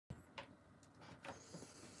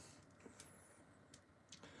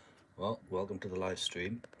Well, welcome to the live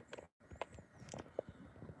stream.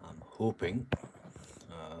 I'm hoping.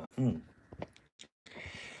 Yeah,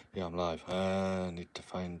 I'm live. I need to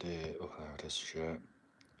find a. Oh, there it is. Share.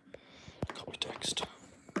 Copy text.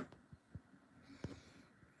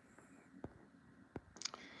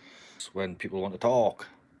 It's when people want to talk.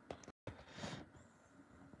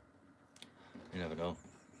 You never know.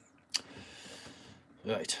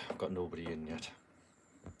 Right, I've got nobody in yet.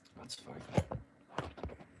 That's fine.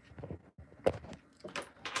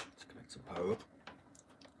 Let's connect some power up.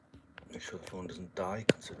 Make sure the phone doesn't die,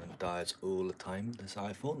 considering it dies all the time, this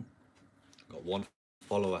iPhone. Got one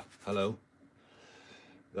follower. Hello.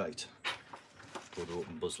 Right. Go to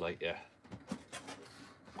open Buzz LightYear.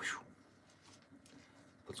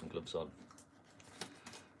 Put some gloves on.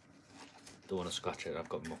 Don't want to scratch it, I've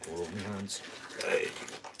got muck all over my hands. Hey.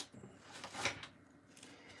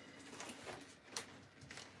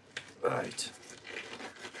 Right.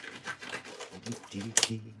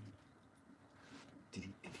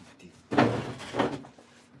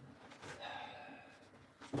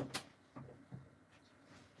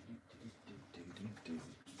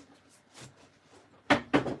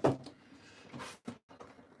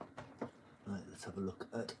 Right, let's have a look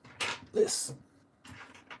at this.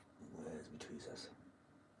 Where's my tweezers?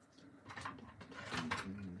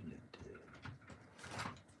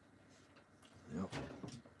 Yep.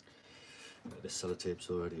 Right, this sellotape's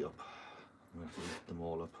already up. I'm going to have to lift them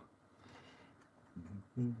all up.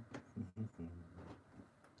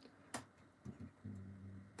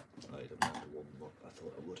 I don't have to warm them up, I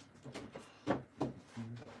thought I would.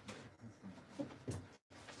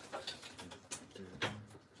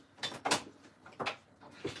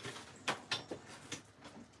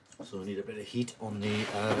 So I need a bit of heat on the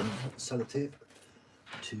sellotape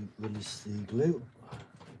to release the glue.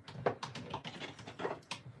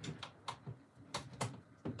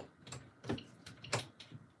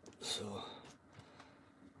 So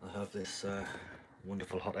I have this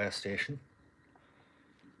wonderful hot air station.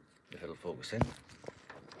 If it'll focus in.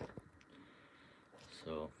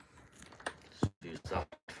 So just use that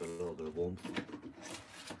for a little bit of warmth.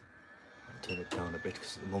 Turn it down a bit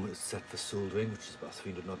because at the moment it's set for soldering, which is about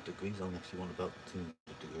 300 odd degrees. I actually want about 200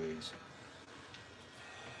 degrees.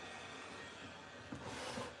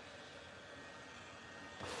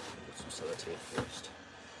 Put some sellotape first.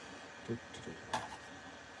 It's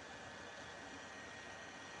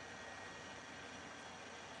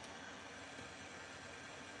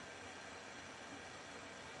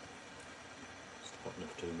hot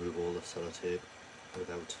enough to remove all the sellotape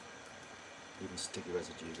without even sticky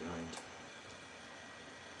residue behind.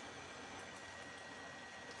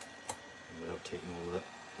 And without taking all the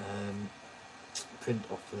print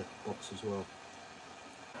off the box as well.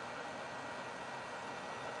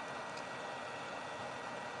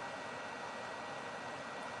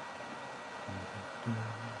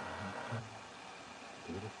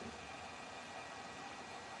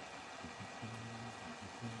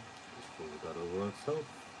 Just fold that over itself.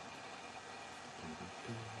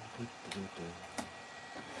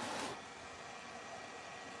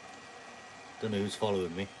 Don't know who's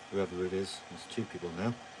following me, whoever it is. There's 2 people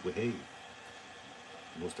now. Wahey.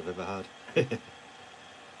 Most I've ever had. Right.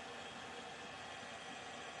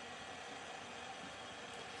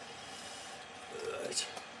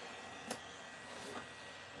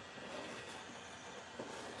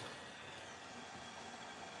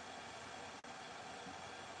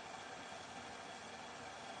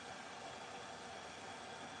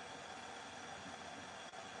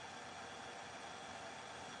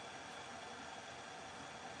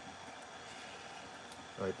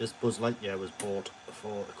 Right, this Buzz LightYear was bought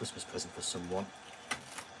for a Christmas present for someone,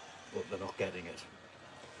 but they're not getting it.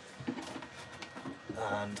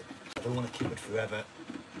 And I don't want to keep it forever.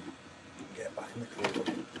 Get back in the cradle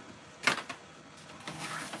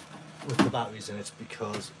with the batteries in it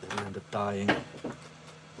because it'll end up dying. The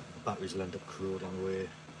batteries will end up corroding away.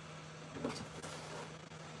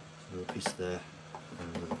 Another piece there,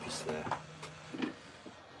 and another piece there.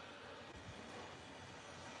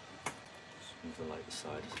 Move the light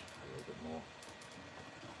aside a little bit more.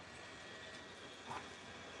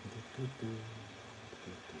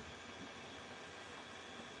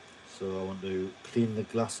 So I want to clean the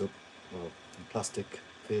glass up, well, the plastic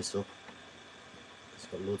face up. It's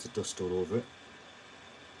got loads of dust all over it.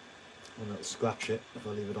 And that'll scratch it if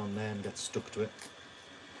I leave it on there and get stuck to it.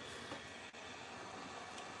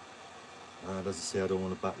 And as I say, I don't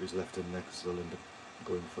want the batteries left in there because they'll end up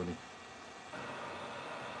going funny.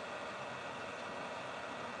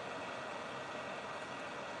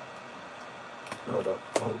 Hold on.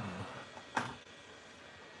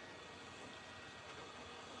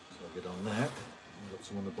 So Get on there. We've got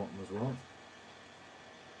some on the bottom as well.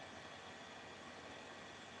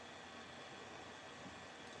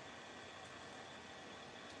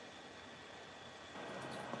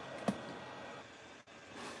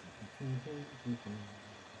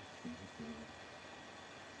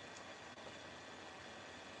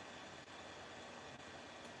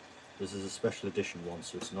 This is a special edition one,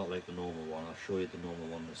 so it's not like the normal one. I'll show you the normal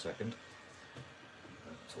one in a second.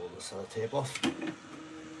 That's all the sellotape off.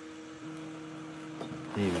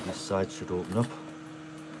 Here, this side should open up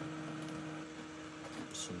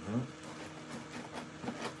somehow,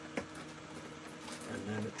 and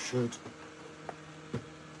then it should.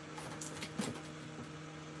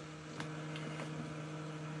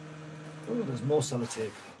 Oh, there's more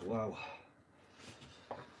sellotape. Wow.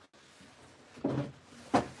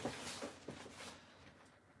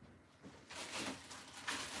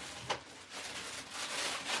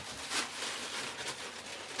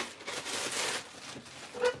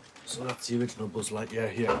 So that's the original Buzz Lightyear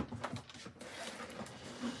here.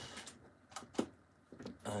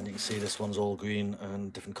 And you can see this one's all green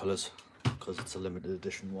and different colours because it's a limited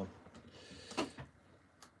edition one.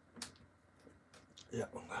 Yeah,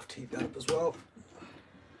 I'm going to have to heat that up as well.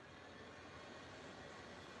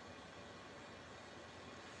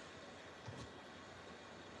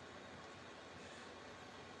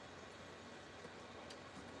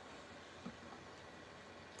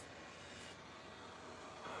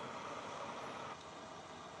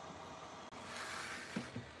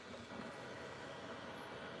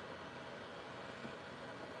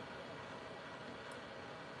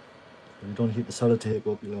 If you don't heat the sellotape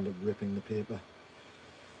up, you'll end up ripping the paper.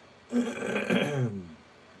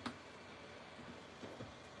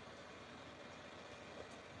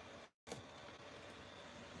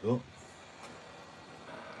 Go.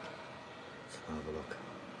 Let's have a look.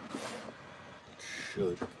 It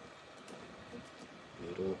should be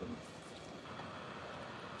open.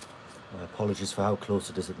 My apologies for how close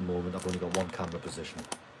it is at the moment. I've only got one camera position.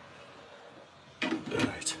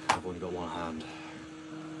 Right, I've only got one hand.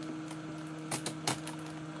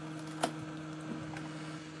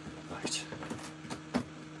 Right.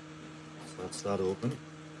 So that's that open.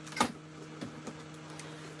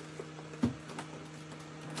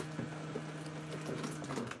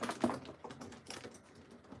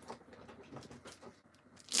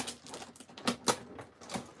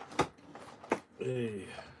 Hey,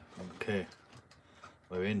 okay,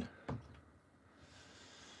 we're in.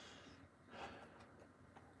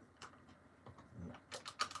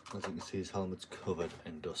 As you can see, his helmet's covered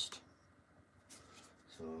in dust,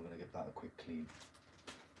 so I'm going to give that a quick clean.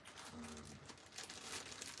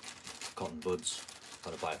 Cotton buds,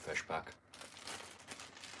 got to buy a fresh pack.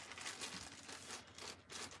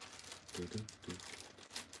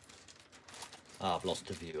 Ah, I've lost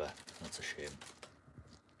a viewer, that's a shame.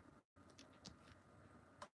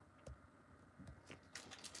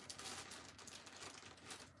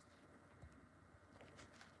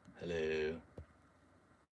 Hello.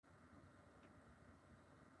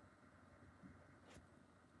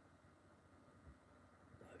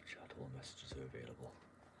 Live chat, all messages are available.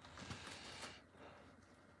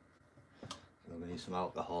 So I'm going to use some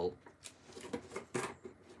alcohol.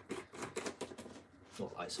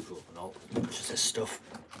 Not isopropyl, it's just this stuff.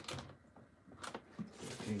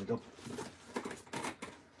 Clean it up.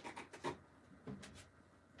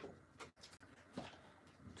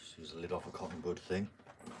 Just use the lid off a cotton bud thing.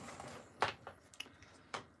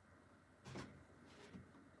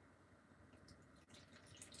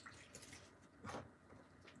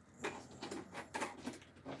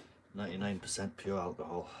 %, pure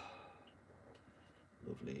alcohol.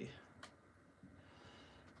 Lovely.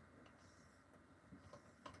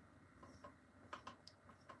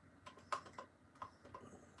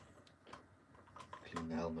 Clean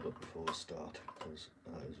the helmet up before we start because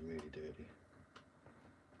that is really dirty.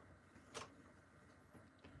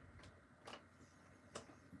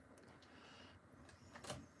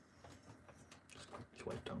 Just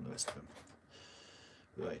wipe down the rest of them.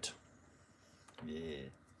 Right. Yeah.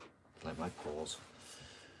 Like my paws.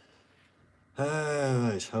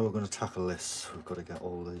 Right, how we're going to tackle this? We've got to get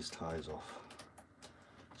all these ties off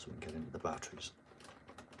so we can get into the batteries.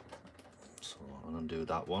 So I'll undo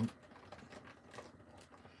that one.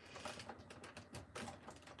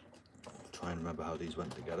 Try and remember how these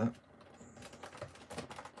went together.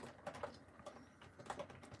 I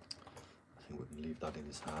think we can leave that in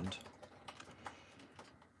his hand.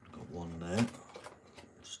 Got one there.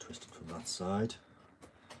 Just twist it from that side.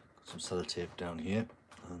 Got some sellotape down here.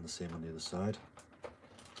 And the same on the other side.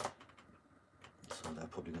 So they're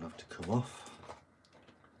probably going to have to come off.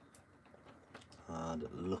 And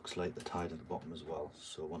and it looks like they're tied at the bottom as well.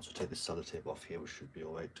 So once we take this sellotape off here, we should be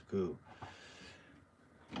alright to go.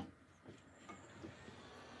 I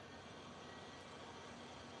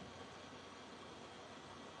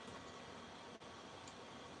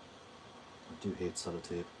do hate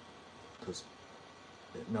sellotape because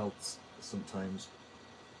it melts sometimes,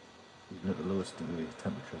 even at the lowest degree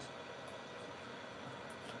temperatures.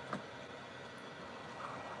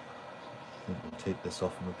 I think we'll take this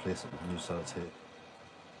off and replace it with new sellotape.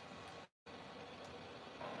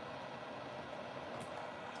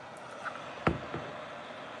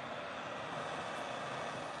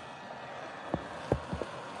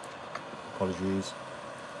 Apologies.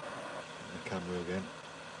 The camera again,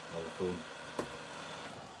 or the phone.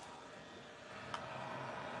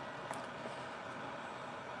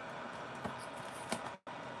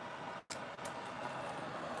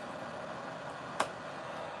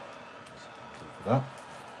 For that.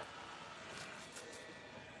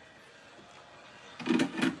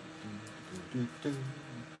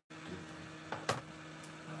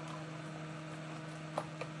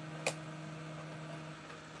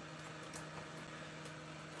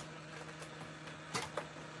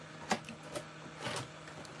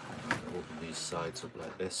 Open these sides up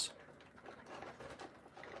like this.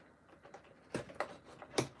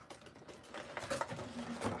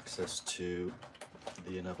 Access to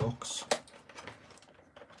the inner box.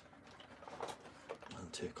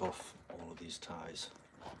 And take off all of these ties.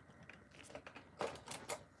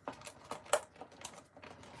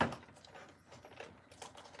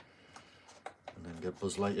 And then get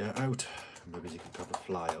Buzz Lightyear out. Maybe you can have a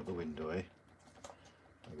fly out the window, eh?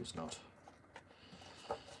 Maybe it's not.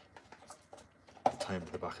 Tie him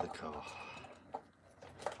to the back of the car.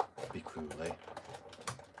 Be cruel, eh?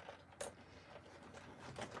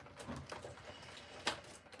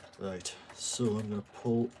 Right, so I'm going to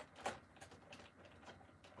pull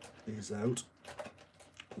these out.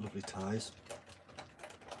 Lovely ties.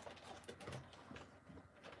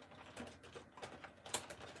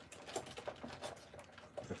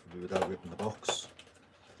 Preferably without ripping the box.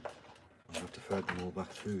 I have to thread them all back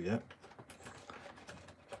through yet.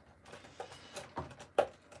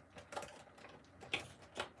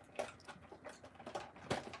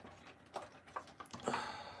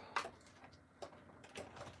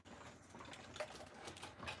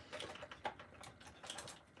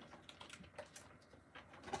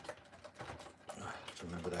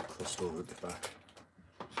 Remember that crust over at the back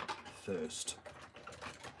first.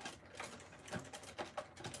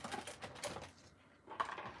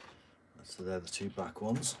 So they're the two back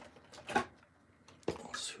ones. I'll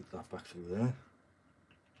shoot that back through there.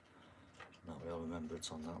 Now we all remember it's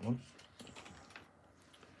on that one.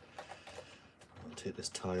 I'll take this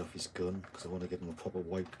tie off his gun because I want to give him a proper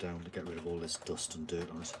wipe down to get rid of all this dust and dirt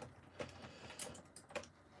on it.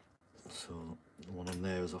 So the one on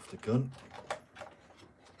there is off the gun.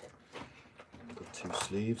 Two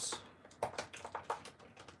sleeves.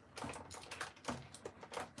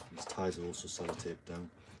 These ties are also sellotaped down,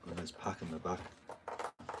 and there's pack in the back,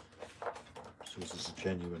 so this is a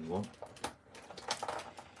genuine one.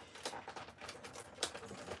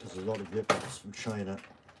 There's a lot of rip-offs from China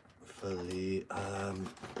for the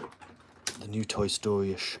new Toy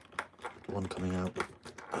Story-ish one coming out,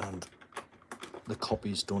 and the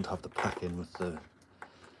copies don't have the pack in with the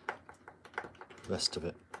rest of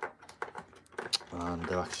it. And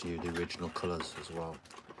they're actually the original colours as well.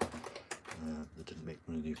 They didn't make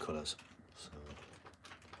any new colours. So,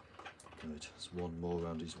 right, there's one more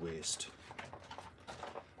around his waist,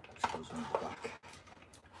 which goes around the back.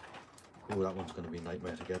 Oh, that one's going to be a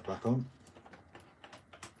nightmare to get back on.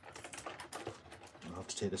 I'll have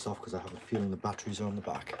to take this off because I have a feeling the batteries are on the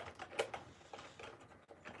back.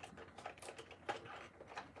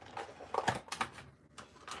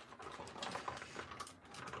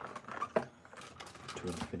 To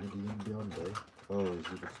infinity and beyond, eh? Oh, is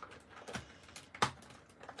it?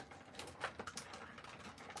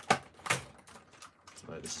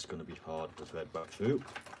 Right, this is going to be hard to thread back through.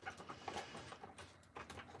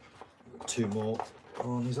 Two more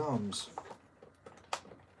on his arms.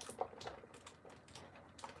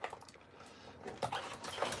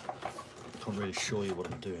 Can't really show you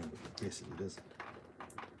what I'm doing, but basically there's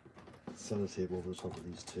sellotape over the top of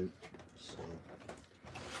these two. So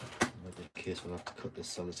in case we'll have to cut this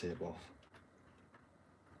sellotape off.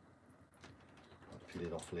 I'll peel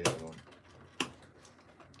it off later on.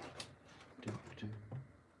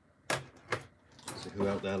 So who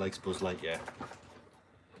out there likes Buzz Lightyear?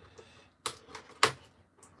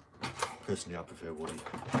 Personally, I prefer Woody.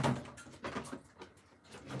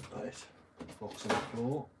 Right, box on the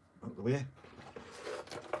floor, out the way.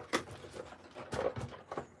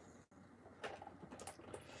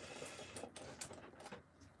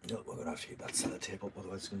 going to have to keep that sellotape up,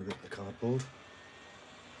 otherwise it's going to rip the cardboard.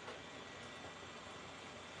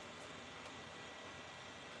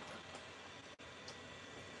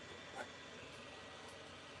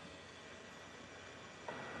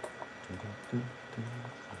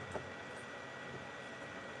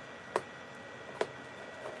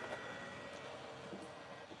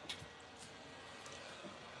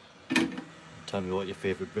 Tell me what your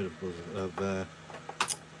favourite bit of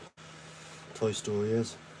Toy Story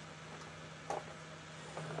is.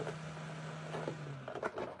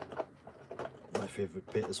 My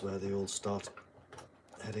favourite bit is where they all start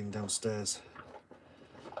heading downstairs.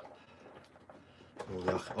 All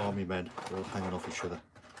the army men, they're all hanging off each other.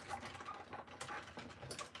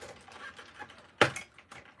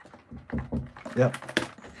 Yeah.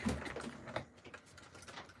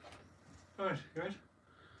 Alright, you right?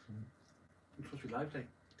 You're supposed to be live like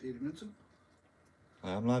 80 minutes ago.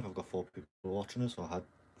 I am live, I've got 4 people watching us, or I had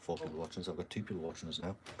 4 people watching us, I've got 2 people watching us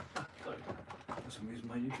now. Ah, sorry. For some reason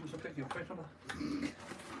my YouTube's not picking up right on that.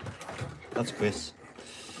 That's Chris.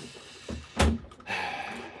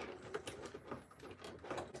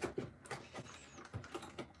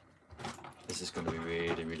 This is going to be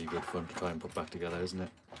really, really good fun to try and put back together, isn't it?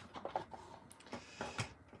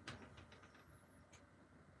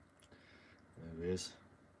 There he is.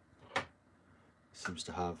 Seems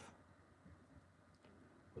to have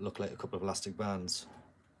what look like a couple of elastic bands.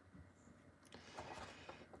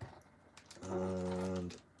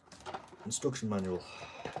 And instruction manual.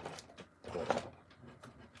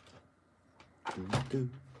 Doo-doo.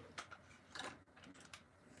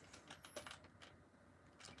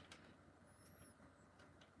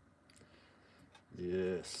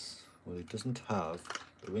 Yes, well he doesn't have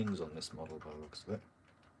the wings on this model by the looks of it.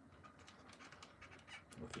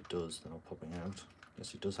 Well, if he does, then I'll pop him out.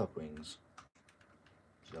 Yes, he does have wings.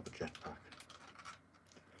 Does he have a jetpack?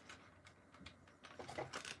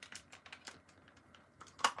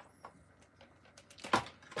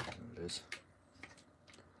 There it is.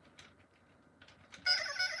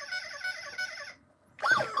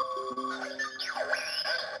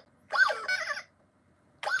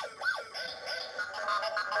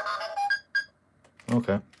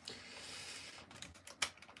 Okay.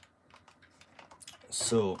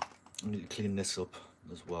 So, I need to clean this up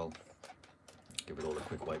as well. Give it all a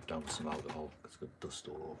quick wipe down with some alcohol, because it's got dust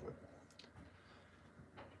all over it.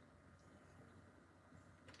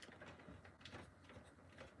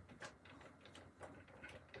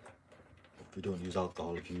 If you don't use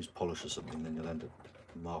alcohol, if you use polish or something, then you'll end up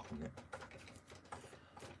marking it.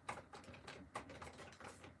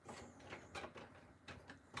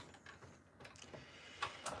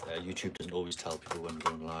 YouTube doesn't always tell people when we're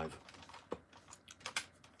going live.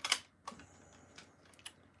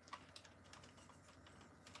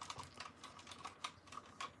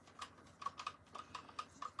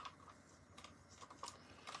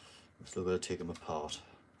 I'm still going to take them apart.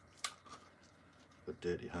 Got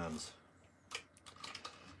dirty hands,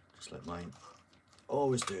 just like mine.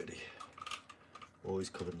 Always dirty, always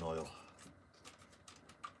covered in oil.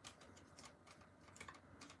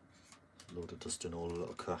 Load of dust in all the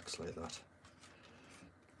little cracks like that.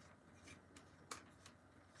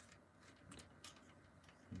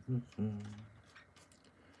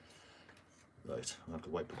 Right, I'll have to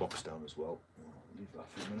wipe the box down as well. I'll leave that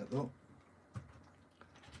for a minute though.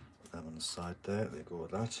 Put them on the side there, they go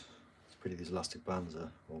with that. It's pretty, these elastic bands are,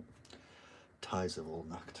 well, ties are all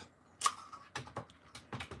knacked.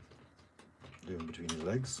 Do them between your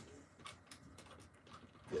legs.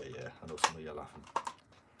 Yeah, I know some of you are laughing.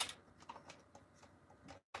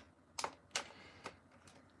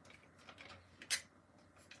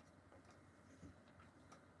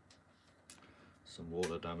 Some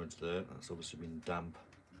water damage there, that's obviously been damp.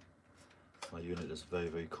 My unit is very,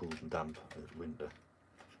 very cold and damp at winter,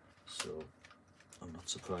 so I'm not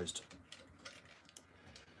surprised.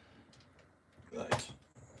 Right.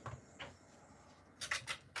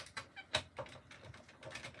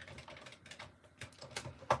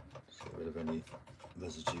 Just get rid of any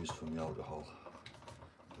residues from the alcohol.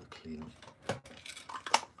 We'll clean.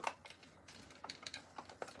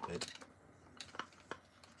 Right.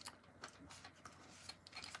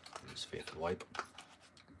 Use faithful wipe.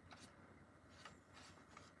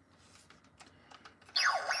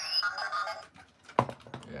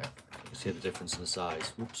 Yeah, you see the difference in the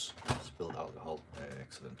size. Whoops, spilled alcohol.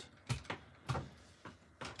 Excellent.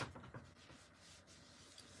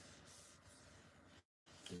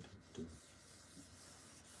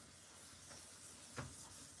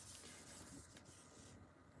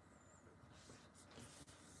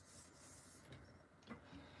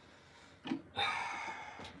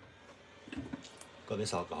 Got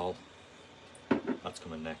this alcohol That's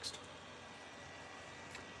coming next.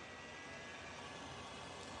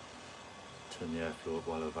 Turn the airflow up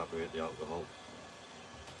while I evaporate the alcohol.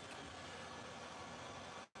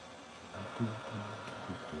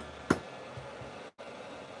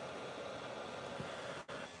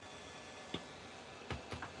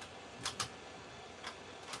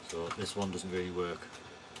 So this one doesn't really work.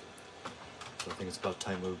 So I think it's about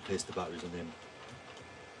time we replace the batteries on them.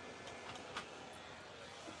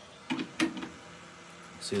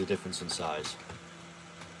 See the difference in size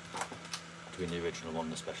between the original one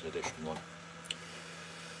and the special edition one.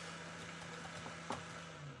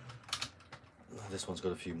 This one's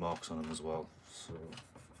got a few marks on them as well, so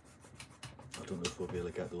I don't know if we'll be able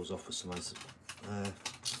to get those off with some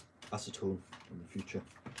acetone in the future.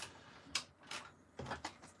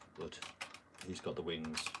 But he's got the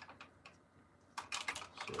wings,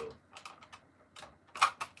 so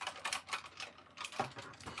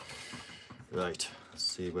right, let's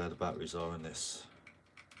see where the batteries are in this.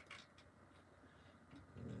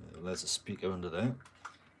 There's a speaker under there,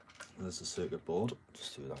 there's the circuit board,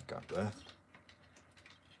 just through that gap there.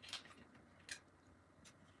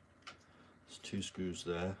 There's 2 screws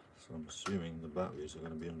there, so I'm assuming the batteries are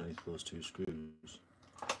going to be underneath those 2 screws.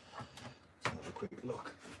 Let's have a quick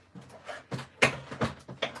look.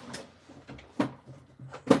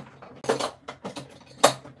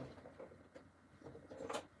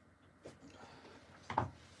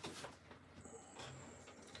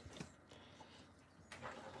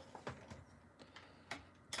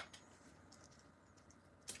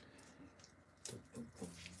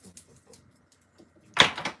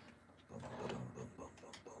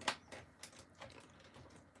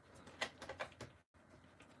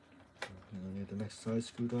 I need the next size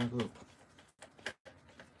screwdriver up.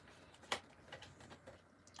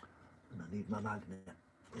 And I need my magnet.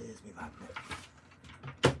 There's my magnet.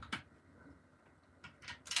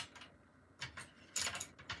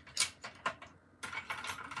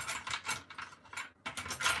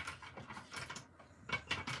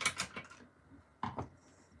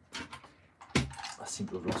 I seem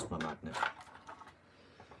to have lost my magnet.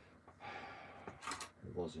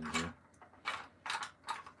 It was in here.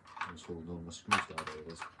 I was holding all my screws down. There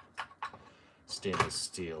it is. Stainless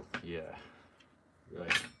steel, yeah.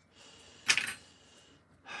 Right.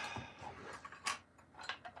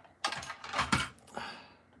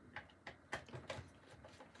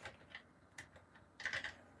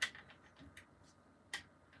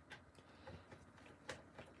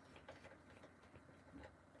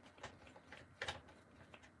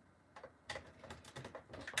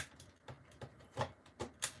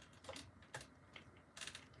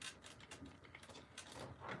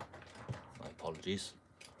 Apologies,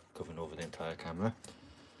 covering over the entire camera.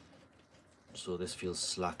 So this feels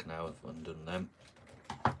slack now. I've undone them.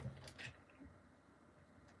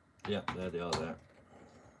 Yeah, there they are there.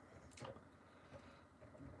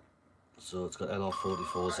 So it's got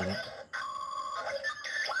LR44s in it.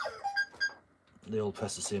 They all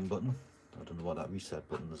press the same button. I don't know what that reset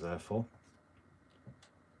button is there for.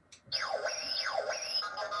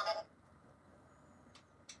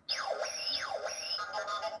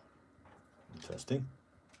 Interesting.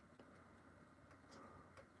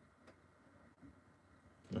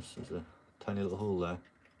 This is a tiny little hole there,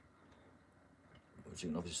 which you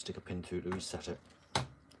can obviously stick a pin through to reset it.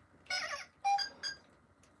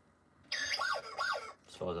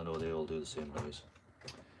 As far as I know, they all do the same noise.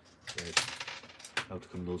 Right. How to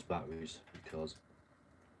come those batteries, because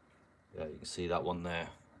yeah, you can see that one there.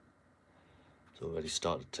 It's already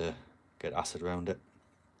started to get acid around it.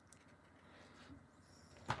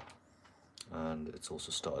 And it's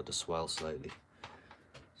also started to swell slightly.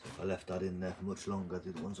 So if I left that in there for much longer, the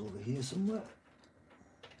other one's over here somewhere.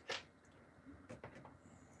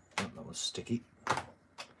 Oh, that one's sticky.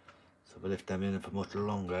 So if I left them in for much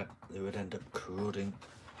longer, they would end up corroding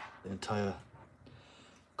the entire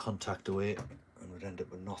contact away, and would end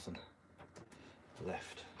up with nothing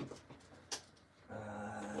left.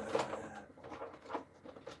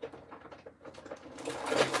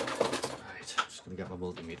 I'm going to get my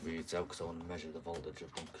multimeter reads out because I want to measure the voltage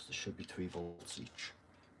of them, because there should be 3 volts each.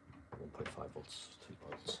 1.5 volts, 3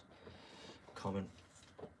 volts. Common.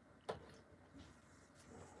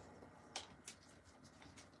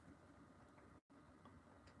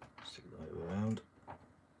 Stick it the right way around.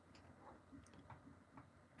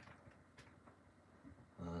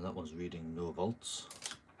 And that one's reading no volts.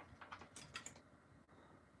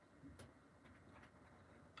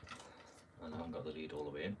 And I haven't got the lead all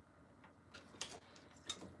the way in.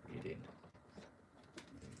 In.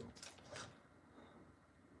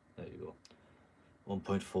 There you go.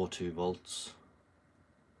 1.42 volts.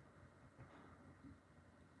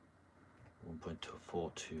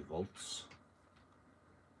 1.42 volts,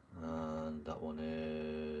 and that one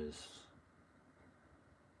is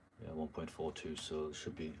 1.42, so it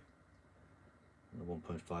should be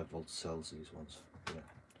 1.5 volts cells, these ones. Yeah.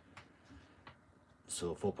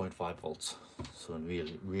 So 4.5 volts, so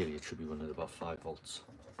really it should be running about 5 volts.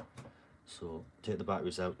 So take the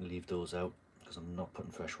batteries out and leave those out because I'm not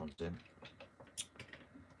putting fresh ones in.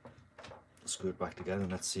 Screw it back together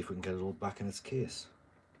and let's see if we can get it all back in its case.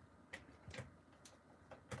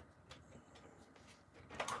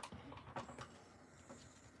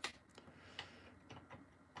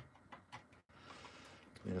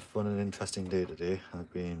 It's been a fun and interesting day today.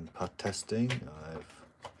 I've been part testing, I've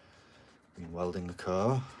been welding the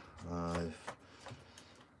car, I've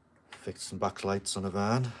fixed some backlights on a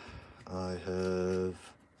van, I have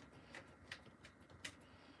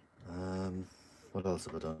what else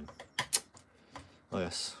have I done? Oh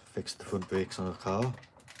yes, fixed the front brakes on a car,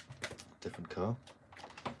 different car.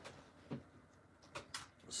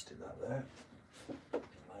 Let's do that there. My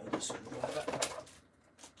other screwdriver,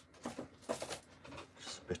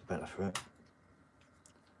 just a bit better for it.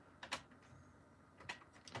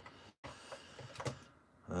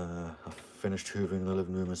 I've finished hoovering the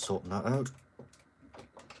living room and sorting that out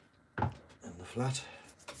in the flat.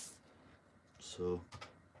 So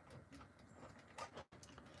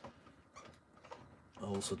I've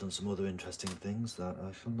also done some other interesting things that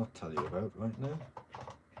I shall not tell you about right now.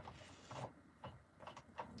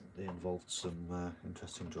 They involved some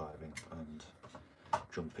interesting driving and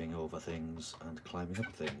jumping over things and climbing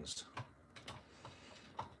up things,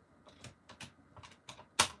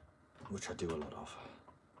 which I do a lot of.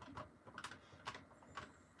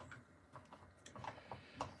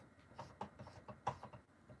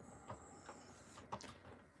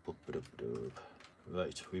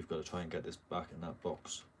 Right, we've got to try and get this back in that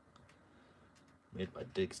box. Made by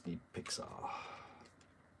Disney Pixar.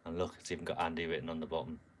 And look, it's even got Andy written on the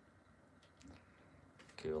bottom.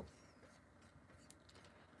 Cool.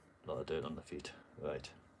 A lot of dirt on the feet. Right.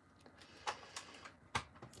 I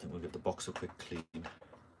think we'll give the box a quick clean. And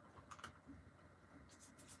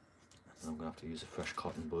I'm going to have to use a fresh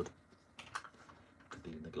cotton bud to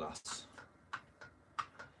clean the glass.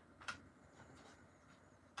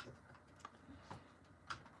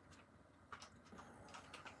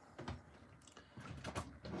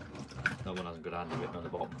 That one hasn't got Andy written on the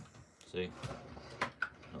bottom. See?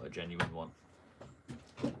 Not a genuine one.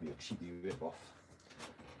 It'll be a cheapy rip-off.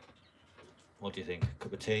 What do you think?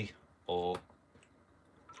 Cup of tea or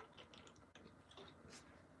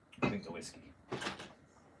drink the whiskey?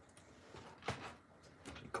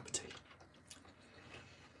 Cup of tea.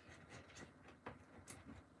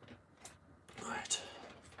 Right.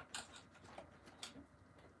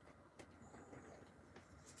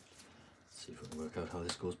 See if we can work out how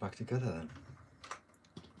this goes back together then.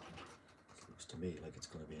 This looks to me like it's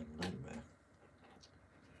going to be a nightmare.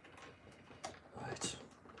 Right.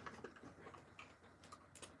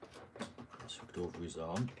 That's hooked over his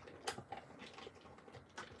arm.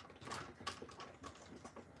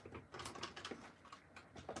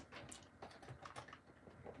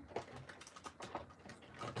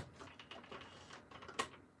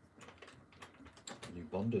 New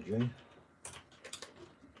bondage, eh?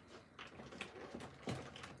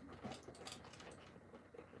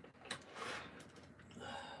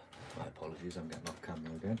 My apologies, I'm getting off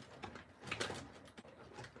camera again.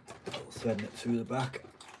 Threading it through the back.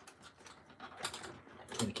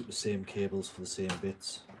 Trying to keep the same cables for the same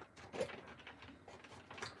bits.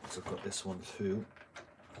 So I've got this one through.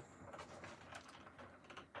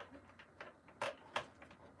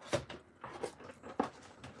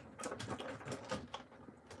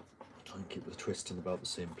 Try and keep the twist in about the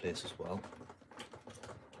same place as well.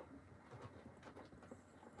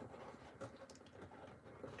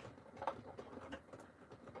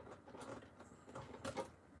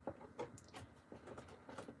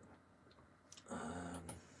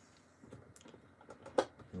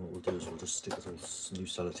 Do is we'll just stick this new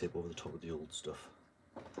sellotape over the top of the old stuff.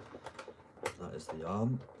 That is the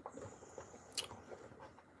arm.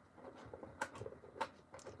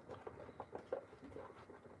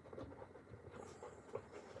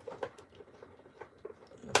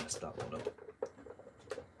 I messed that one up.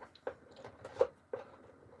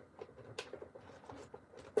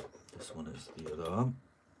 This one is the other arm.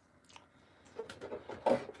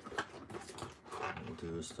 What we'll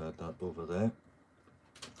do is thread that over there.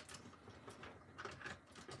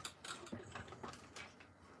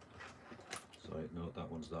 Sorry, no, that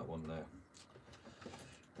one's that one there.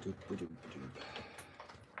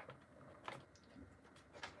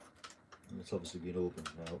 It's obviously been opened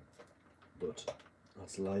now, but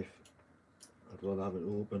that's life. I'd rather have it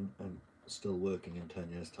open and still working in 10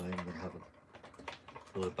 years time than have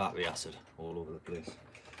a load of battery acid all over the place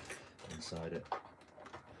inside it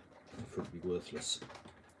for it to be worthless.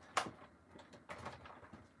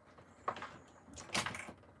 There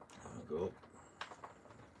we go.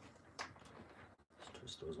 Just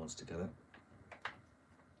twist those ones together.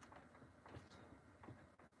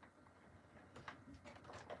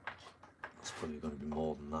 It's probably going to be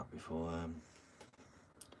more than that before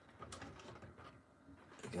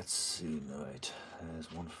it gets seen. Right,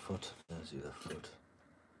 there's one foot, there's the other foot.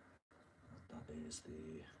 That is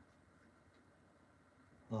the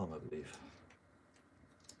arm, I believe.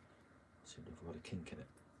 Seems to have got a kink in it.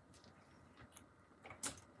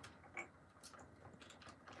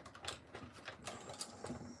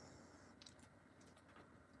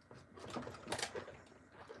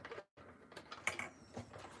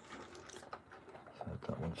 Add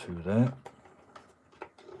that one through there.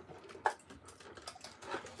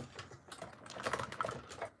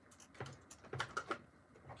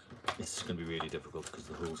 This is going to be really difficult because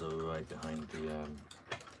the holes are right behind the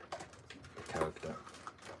character.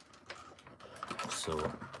 So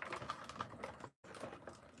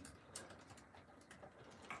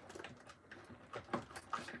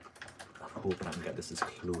I'm hoping I can get this as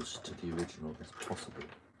close to the original as possible.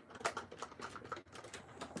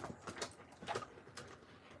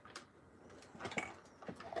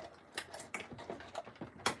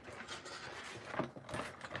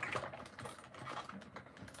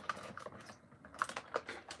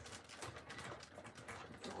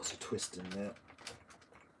 There's a twist in there.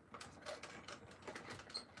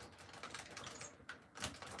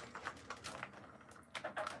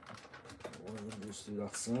 One of them goes through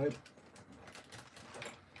that side.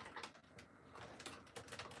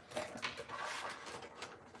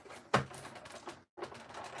 There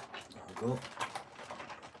we go.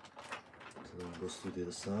 So the one goes through the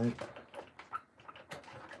other side.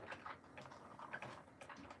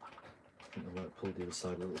 I think I might pull the other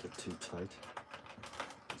side a little bit too tight.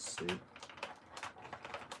 Let's see.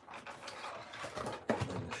 And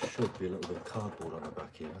there should be a little bit of cardboard on the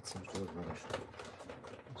back here. That seems to have vanished.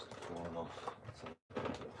 Must have fallen off. Let's have a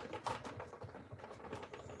look.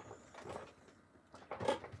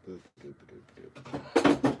 Boop, boop, boop, boop.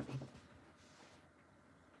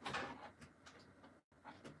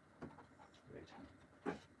 Great.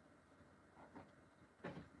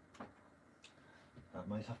 That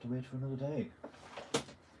might have to wait for another day.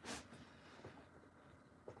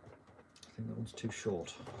 I think that one's too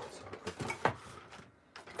short. Let's have a quick look.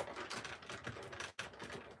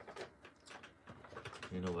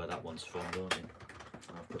 You know where that one's from, don't you?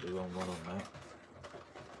 I've put the wrong one on there.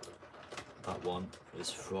 That one is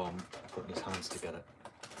from putting his hands together.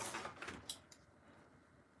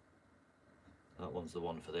 That one's the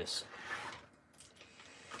one for this.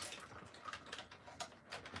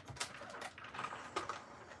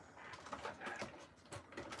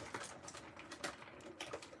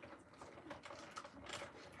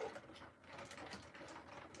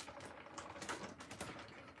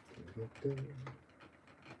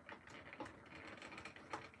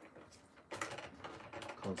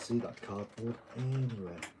 Can't see that cardboard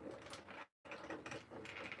anywhere.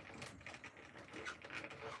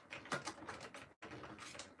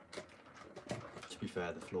 To be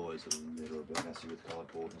fair, the floor is a little bit messy with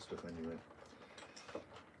cardboard and stuff anyway.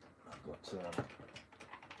 I've got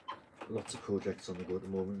lots of projects on the go at the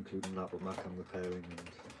moment, including that with Mac I'm repairing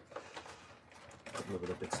and a couple of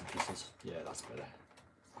other bits and pieces. Yeah, that's better.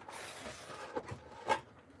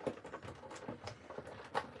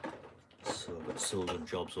 So I've got soldering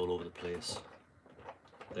jobs all over the place.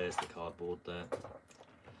 There's the cardboard there.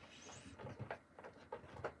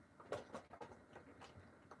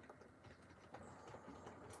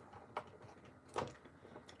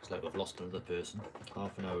 Looks like I've lost another person.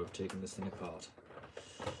 Half an hour of taking this thing apart.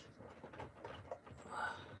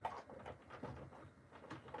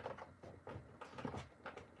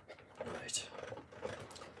 Right.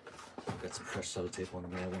 I'll get some fresh sellotape on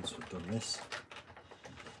there once we've done this.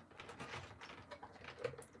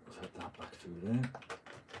 Put that back through there.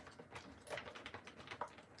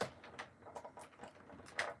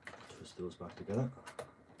 Twist those back together.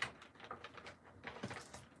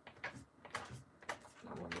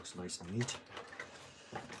 That one looks nice and neat.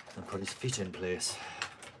 And put his feet in place.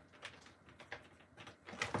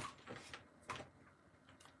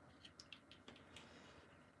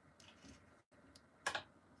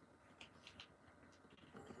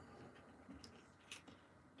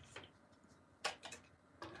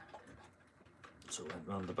 So it went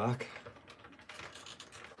round the back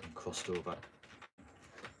and crossed over.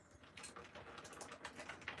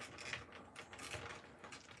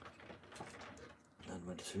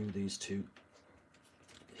 do these two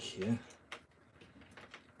here.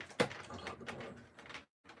 I'll have the bottom.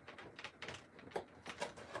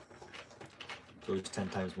 So it's 10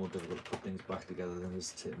 times more difficult to put things back together than it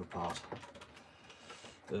is to take them apart.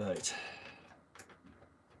 Right.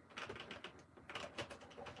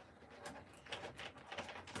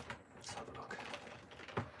 Let's have a look.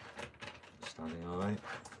 Standing alright?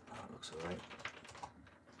 That looks alright.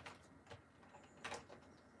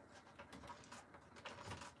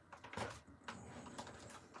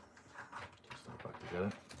 Just that back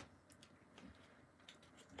together.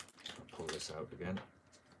 I'll pull this out again.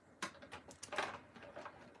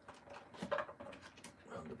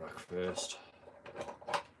 Round the back first.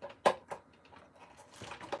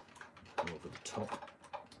 Over the top.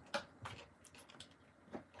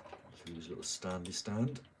 Through this little standy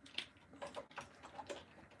stand.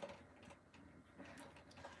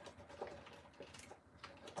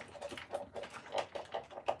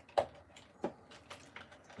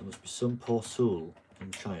 There must be some poor soul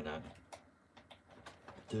in China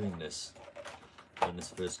doing this when this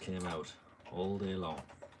first came out, all day long.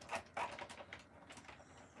 I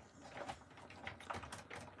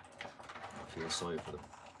feel sorry for them.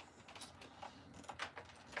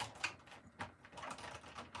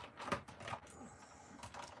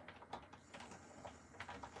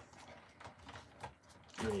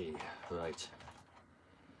 Hey, right.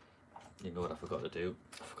 You know what I forgot to do?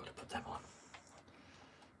 I forgot to put them on.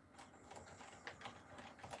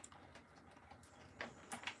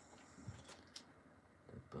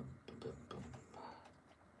 Bum, bum, bum, bum.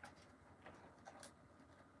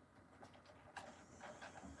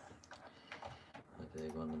 Right, there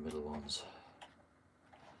you go on the middle ones.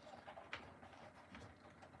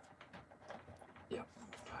 Yep,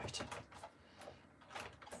 right.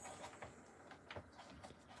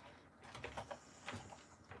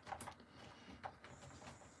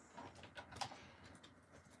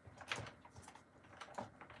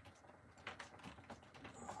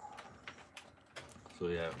 So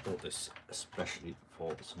yeah, I bought this especially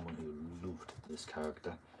for someone who loved this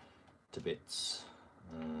character to bits.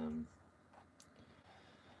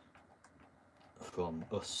 From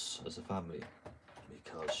us as a family,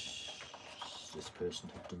 because this person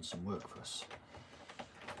had done some work for us.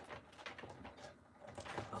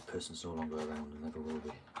 That person's no longer around and never will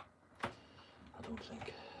be, I don't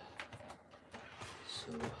think.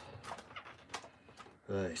 So,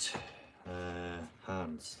 right,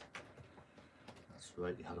 hands. That's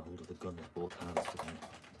right, he had a hold of the gun with both hands, didn't he?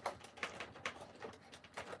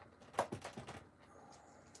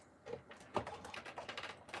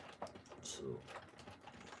 So,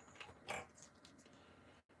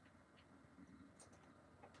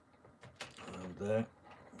 around there,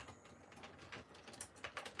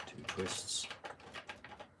 2 twists.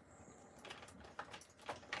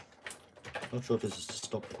 Not sure if this is to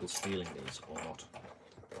stop people stealing these or not.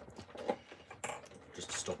 Just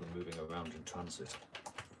to stop them moving around in transit.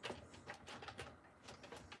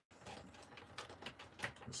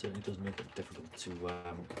 It certainly does make it difficult to put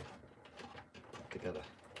together.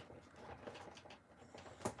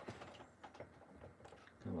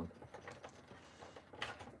 Come on.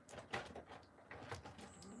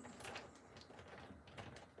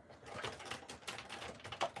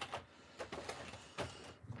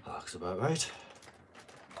 Looks about right.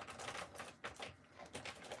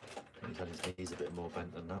 He's had his knees a bit more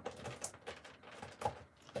bent than that.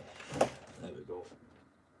 There we go.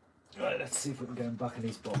 Right, let's see if we can get him back in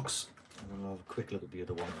his box. And we'll have a quick look at the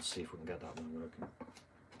other one and see if we can get that one working.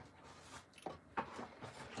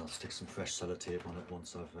 I'll stick some fresh sellotape on it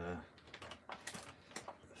once I've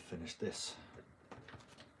finished this.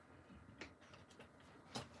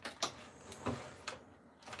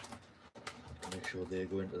 Make sure they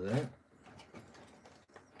go into there.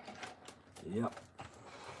 Yep.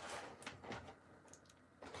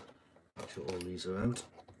 Make sure all these are out.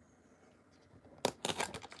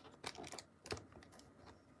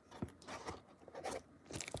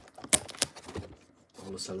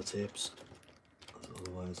 All the sellotapes,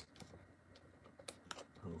 otherwise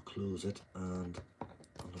I'll close it and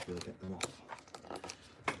I'll not be able to get them off.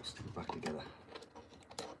 I'll stick it back together.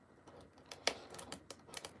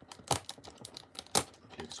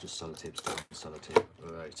 Okay, it's just sellotape, sellotape.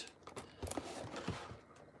 Right.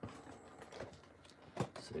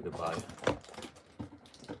 Say goodbye. Say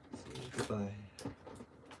goodbye.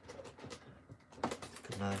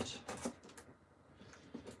 Good night.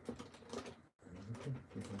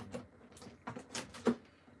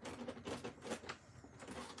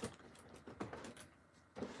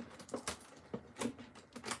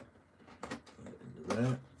 Into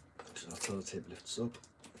there. So that sellotape lifts up.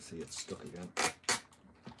 See, it's stuck again.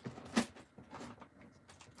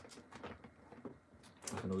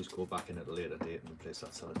 can always go back in at a later date and replace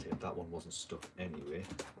that sellotape. That one wasn't stuck anyway.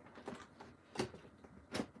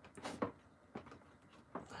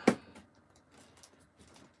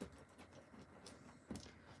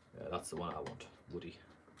 Yeah, that's the one I want, Woody.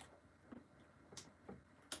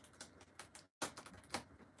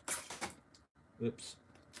 Oops.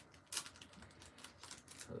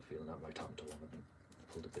 I had a feeling that might happen to one of them.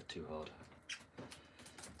 Pulled a bit too hard.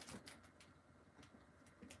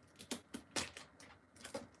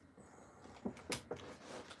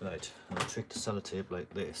 Right, and the trick to sellotape like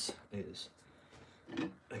this is,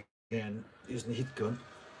 again, using the heat gun,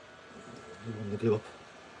 you want the glue up,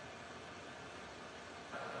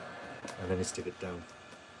 and then you stick it down.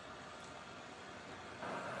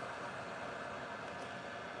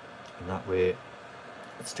 And that way it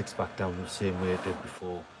sticks back down the same way it did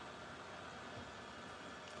before.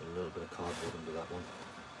 Got a little bit of cardboard under that one.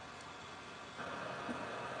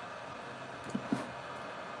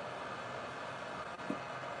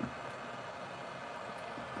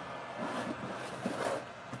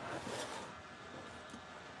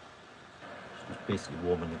 Just basically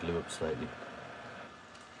warming the glue up slightly.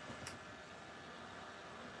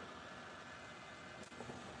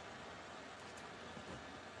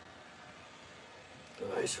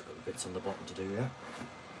 Right, so I've got the bits on the bottom to do, yeah.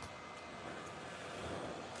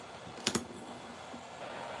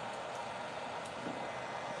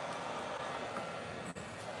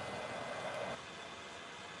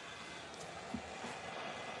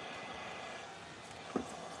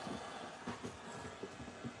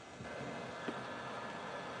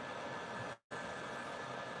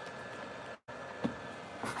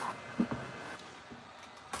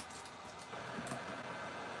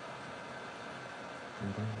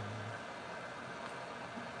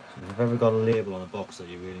 So if you've ever got a label on a box that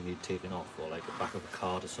you really need taken off, or like the back of a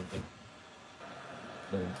card or something,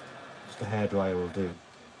 then just a hairdryer will do.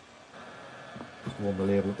 Just warm the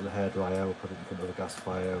label up with a hairdryer, or put it in front of a gas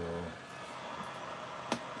fire or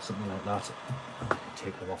something like that.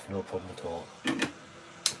 Take them off, no problem at all.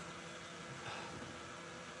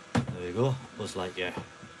 There you go, Buzz Lightyear.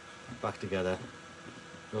 Back together,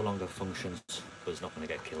 no longer functions, but it's not going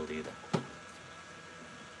to get killed either.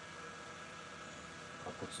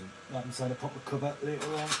 I'll put some that inside a proper cover later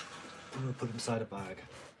on. I'm going to put it inside a bag.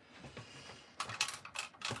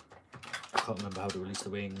 I can't remember how to release the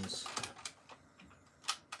wings.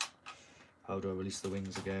 How do I release the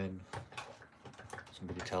wings again?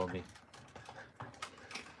 Somebody tell me.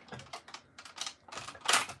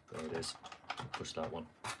 There it is. Push that one.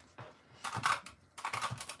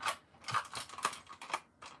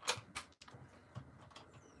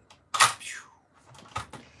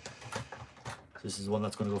 This is the one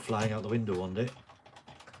that's going to go flying out the window one day.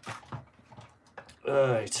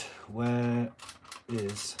 Right, where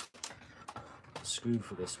is the screw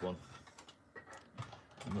for this one?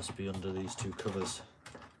 It must be under these two covers.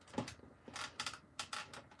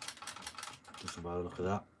 Doesn't matter, look at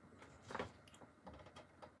that.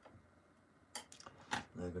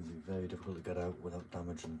 They're going to be very difficult to get out without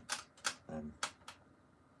damaging them.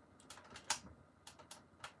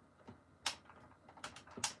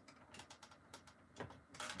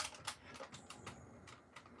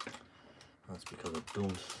 That's because I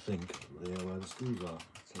don't think they are where the screws are.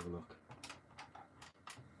 Let's have a look.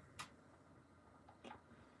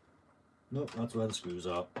 Nope, that's where the screws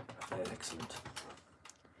are. Excellent.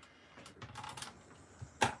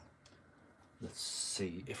 Let's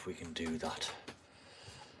see if we can do that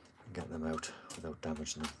and get them out without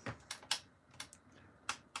damaging them.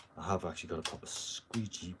 I have actually got a proper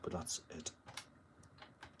squeegee, but that's it.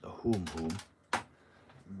 A home,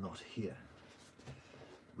 not here.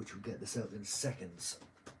 Which will get this out in seconds.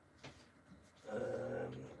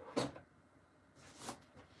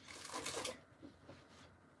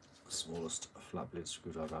 Smallest flat blade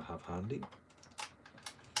screwdriver I have handy.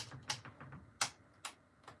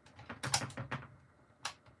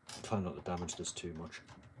 Try not to damage this too much.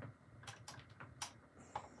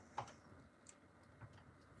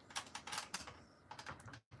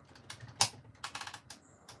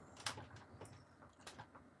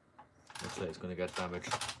 Looks like it's going to get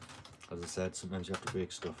damaged. As I said, sometimes you have to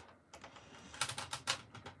break stuff.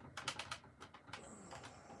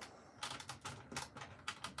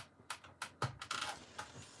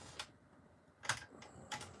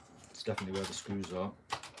 It's definitely where the screws are,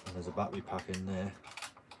 and there's a battery pack in there.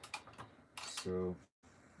 So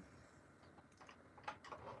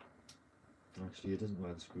actually it isn't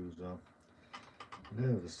where the screws are.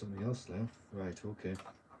 No, there's something else there. Right, okay.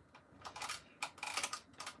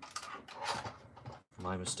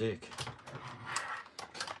 My mistake.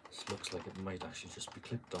 This looks like it might actually just be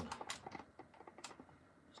clipped on.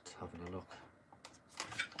 having a look.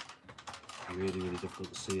 Really, really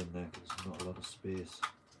difficult to see in there because there's not a lot of space.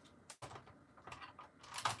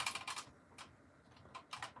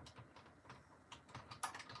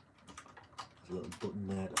 There's a little button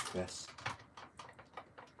there to press.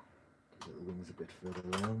 The little wings a bit further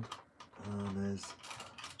around. And there's, I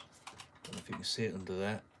don't know if you can see it under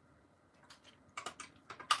there.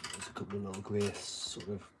 There's a couple of little grey sort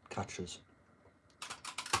of catchers.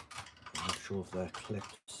 I'm not sure if they're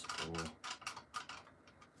clips or...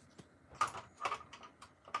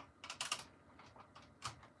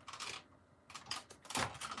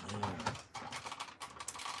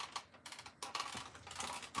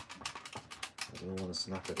 I don't want to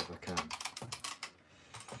snap it if I can.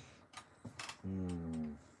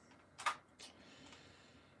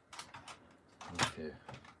 Okay.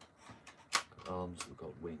 Got arms, we've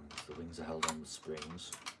got wings. The wings are held on with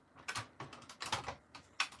springs.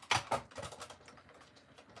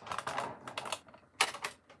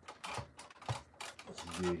 It's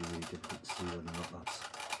really, really difficult to see whether or not that's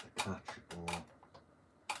a catch or...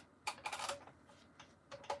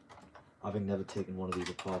 Having never taken one of these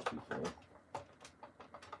apart before,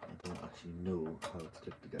 I don't actually know how it's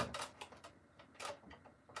clipped together.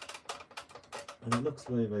 And it looks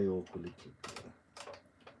very, very awkwardly clipped together.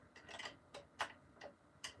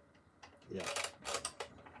 Yeah.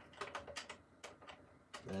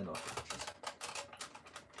 They're not catches.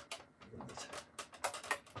 Right.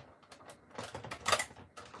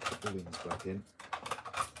 Put the wings back in.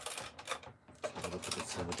 Have a look at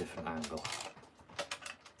this from a different angle.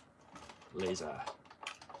 Laser.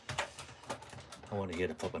 I want to hear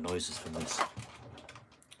the proper noises from this.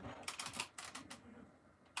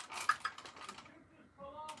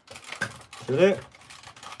 Should it?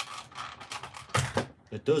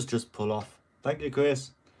 It does just pull off. Thank you,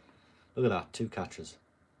 Chris. Look at that, 2 catches.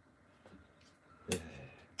 Yeah.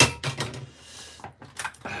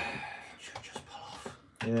 Should just pull off.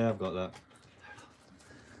 Yeah, I've got that.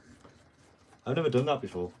 I've never done that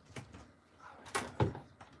before.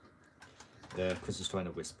 Yeah, Chris is trying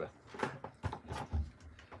to whisper.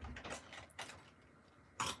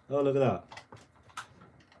 Oh, look at that.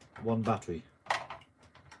 1 battery.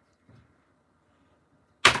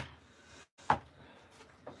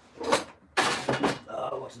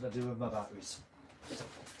 Oh, what did I do with my batteries?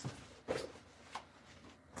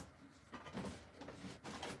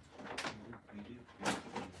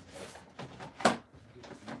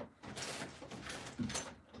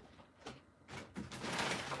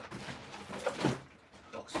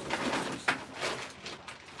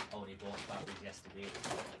 Only bought batteries yesterday.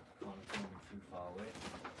 Can't find them too far away.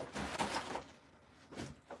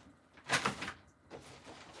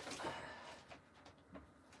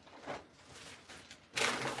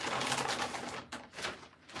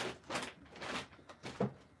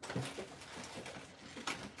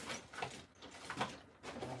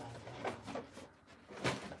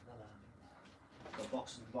 Got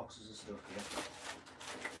boxes and boxes of stuff here.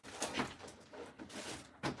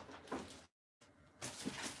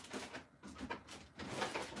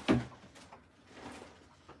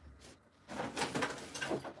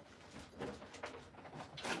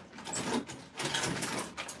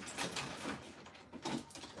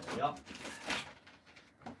 Yep.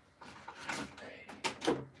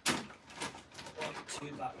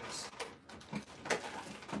 2 batteries.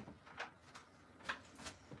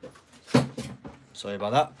 Sorry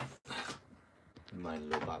about that. Mine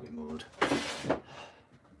low battery mode.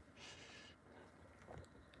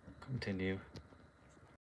 Continue.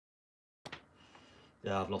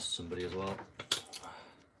 Yeah, I've lost somebody as well.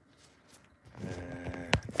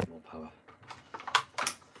 More power.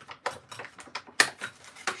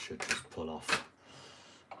 Should just pull off.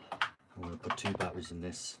 I'm going to put 2 batteries in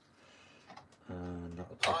this, and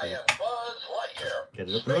that'll pop it. Get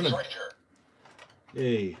it up and running.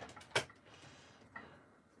 Yay!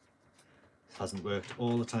 This hasn't worked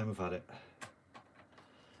all the time I've had it.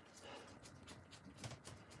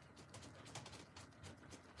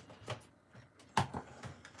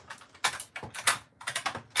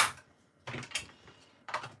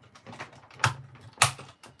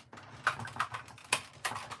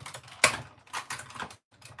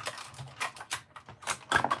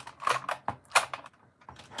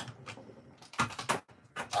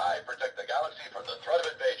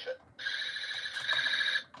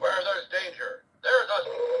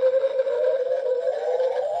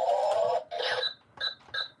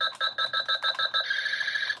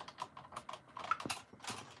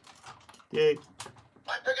 Yay.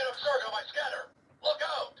 I'm picking up Sark on my scanner. Look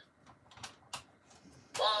out!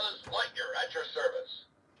 Buzz LightYear at your service.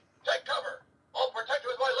 Take cover. I'll protect you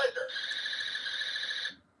with my laser.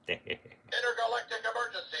 Intergalactic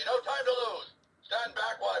emergency. No time to lose. Stand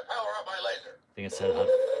back while I power up my laser. I think it said it had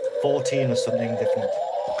 14 or something different.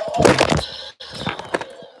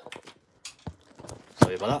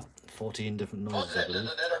 Sorry about that. 14 different noises, I This is believe.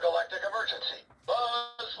 an intergalactic emergency.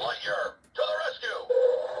 Buzz Lightyear, to the rescue.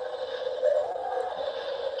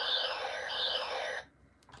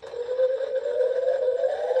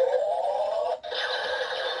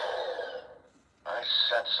 I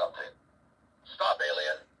sense something. Stop,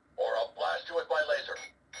 alien, or I'll blast you with my laser.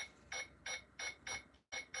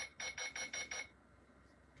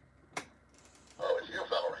 Oh, it's you,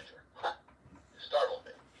 fellow Ranger. Huh. You startled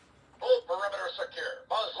me. Full perimeter secure.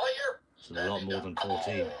 Buzz Lightyear, It's a lot more than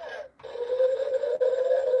 14.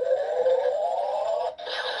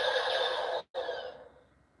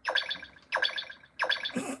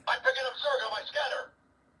 I'm picking up Zerg on my scanner.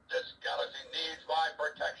 This galaxy needs my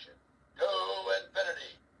protection. To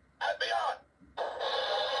infinity and beyond.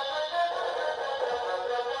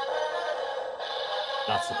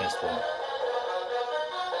 That's the best one.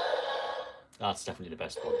 That's definitely the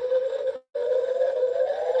best one.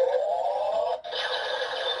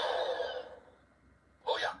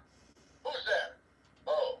 Oh yeah. Who's there?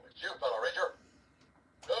 Oh, it's you, fellow Ranger.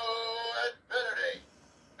 To infinity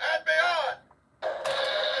and beyond.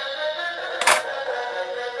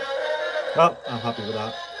 Well, I'm happy with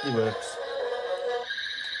that. It works.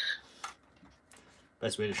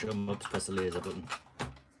 Best way to show them up is press the laser button.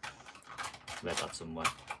 Read that somewhere.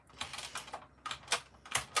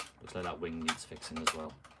 Looks like that wing needs fixing as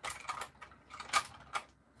well.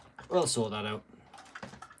 We'll sort that out.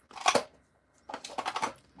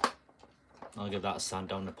 I'll give that a sand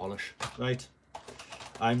down and polish. Right,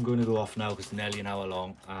 I'm going to go off now because it's nearly an hour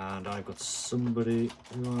long and I've got somebody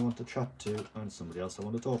who I want to chat to and somebody else I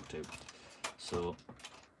want to talk to. So,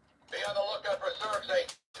 Be on the lookout for Zerg's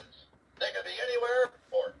agents. They can be anywhere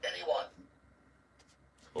or anyone.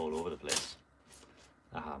 all over the place.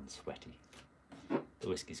 The hand's sweaty. The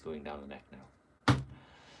whiskey's going down the neck now.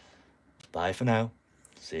 Bye for now.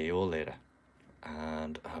 See you all later.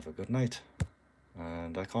 And have a good night.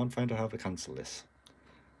 And I can't find out how to cancel this.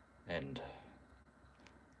 End.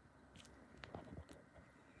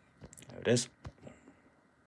 There it is.